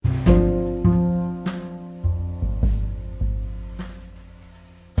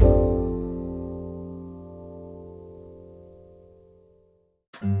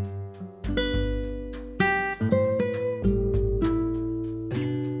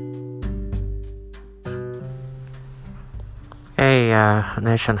Hey,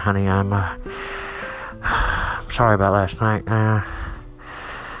 listen, honey, I'm sorry about last night.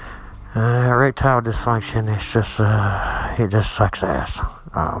 Erectile dysfunction, it's just, it just sucks ass.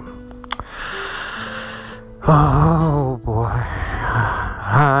 Oh, boy.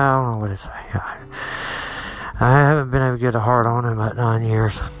 I don't know what to say. I haven't been able to get a hard on in about 9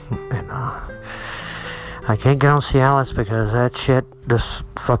 years. And, I can't get on Cialis because that shit just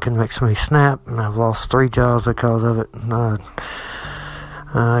fucking makes me snap, and I've lost 3 jaws because of it. And,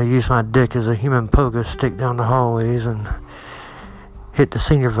 I use my dick as a human pogo stick down the hallways and hit the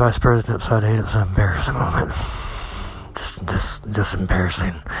senior vice president upside the head. It was an embarrassing moment. Just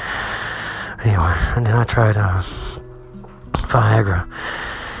embarrassing. Anyway, and then I tried Viagra,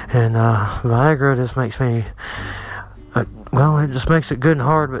 and Viagra just makes me. Well, it just makes it good and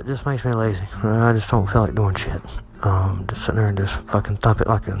hard, but it just makes me lazy. I just don't feel like doing shit. Just sitting there and just fucking thump it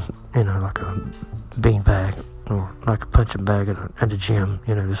like a bean bag, or like a punching bag at the gym.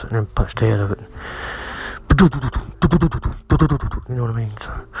 Just sitting there and punch the head of it. You know what I mean?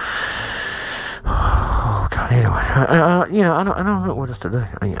 So, oh God. Anyway, I don't know what else to do.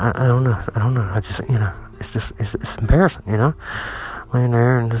 I don't know. I just, it's embarrassing. Laying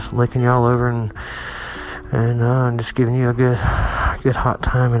there and just licking you all over and just giving you a good hot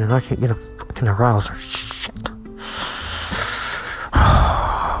time, and then I can't get a fucking arouser. Shit.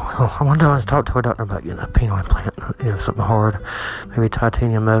 Well, I wanted to talk to a doctor about getting a penile implant. Something hard, maybe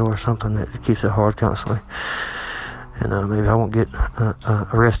titanium metal or something that keeps it hard constantly. And maybe I won't get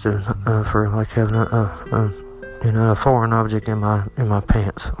arrested for like having a foreign object in my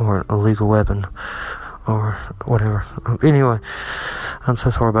pants, or a illegal weapon, or whatever. Anyway, I'm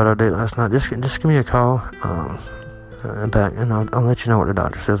so sorry about our date last night. Just give me a call back, and I'll let you know what the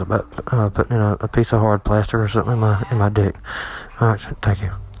doctor says about putting in a piece of hard plaster or something in my dick. All right, thank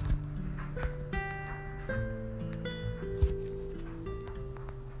you.